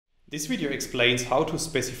This video explains how to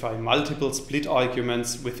specify multiple split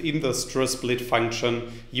arguments within the strsplit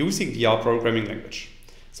function using the R programming language.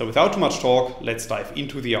 So without too much talk, let's dive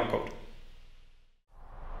into the R code.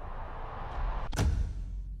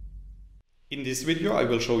 In this video I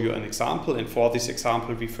will show you an example, and for this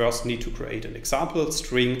example we first need to create an example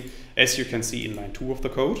string, as you can see in line 2 of the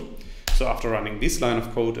code. So after running this line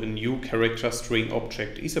of code, a new character string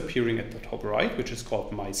object is appearing at the top right, which is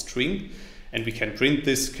called myString. And we can print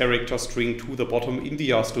this character string to the bottom in the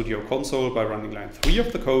RStudio console by running line 3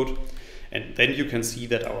 of the code. And then you can see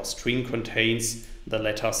that our string contains the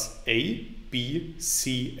letters A, B,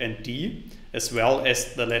 C and D, as well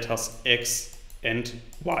as the letters X and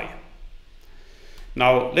Y.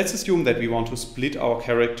 Now let's assume that we want to split our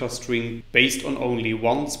character string based on only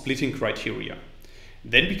one splitting criteria.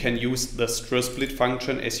 Then we can use the strsplit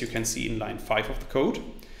function, as you can see in line 5 of the code.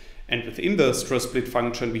 And within the strsplit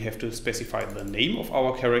function, we have to specify the name of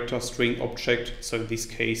our character string object. So in this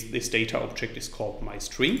case, this data object is called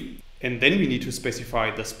myString. And then we need to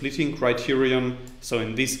specify the splitting criterion. So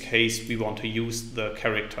in this case, we want to use the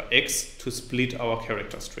character X to split our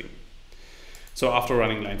character string. So after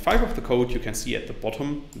running line 5 of the code, you can see at the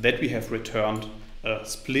bottom that we have returned a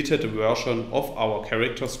splitted version of our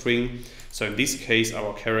character string. So in this case,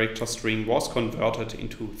 our character string was converted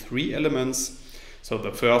into 3 elements. So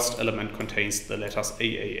the first element contains the letters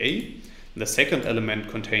AAA, the second element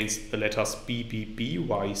contains the letters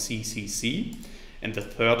BBBYCCC, and the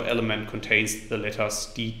third element contains the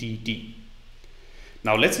letters DDD.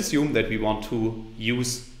 Now let's assume that we want to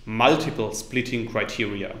use multiple splitting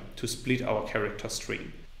criteria to split our character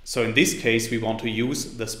string. So in this case, we want to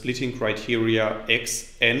use the splitting criteria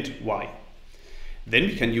X and Y. Then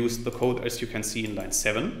we can use the code as you can see in line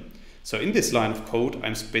 7. So in this line of code,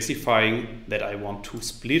 I'm specifying that I want to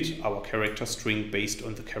split our character string based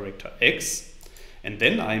on the character X. And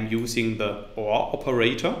then I'm using the OR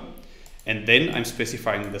operator. And then I'm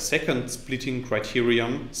specifying the second splitting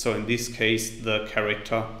criterion. So in this case, the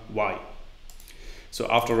character Y. So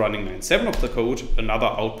after running line 7 of the code, another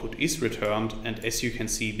output is returned. And as you can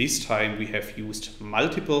see, this time we have used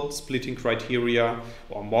multiple splitting criteria,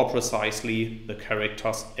 or more precisely, the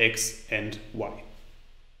characters X and Y.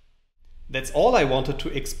 That's all I wanted to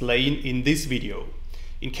explain in this video.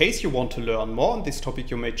 In case you want to learn more on this topic,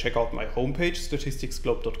 you may check out my homepage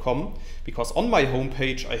statisticsglobe.com, because on my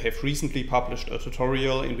homepage I have recently published a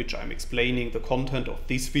tutorial in which I'm explaining the content of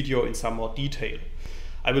this video in some more detail.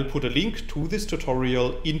 I will put a link to this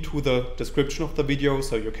tutorial into the description of the video,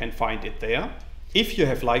 so you can find it there. If you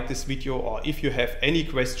have liked this video or if you have any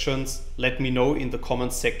questions, let me know in the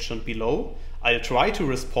comments section below. I'll try to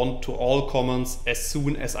respond to all comments as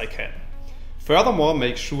soon as I can. Furthermore,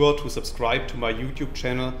 make sure to subscribe to my YouTube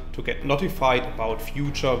channel to get notified about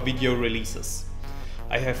future video releases.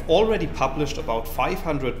 I have already published about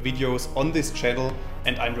 500 videos on this channel,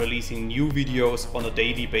 and I'm releasing new videos on a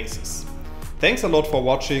daily basis. Thanks a lot for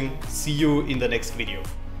watching. See you in the next video.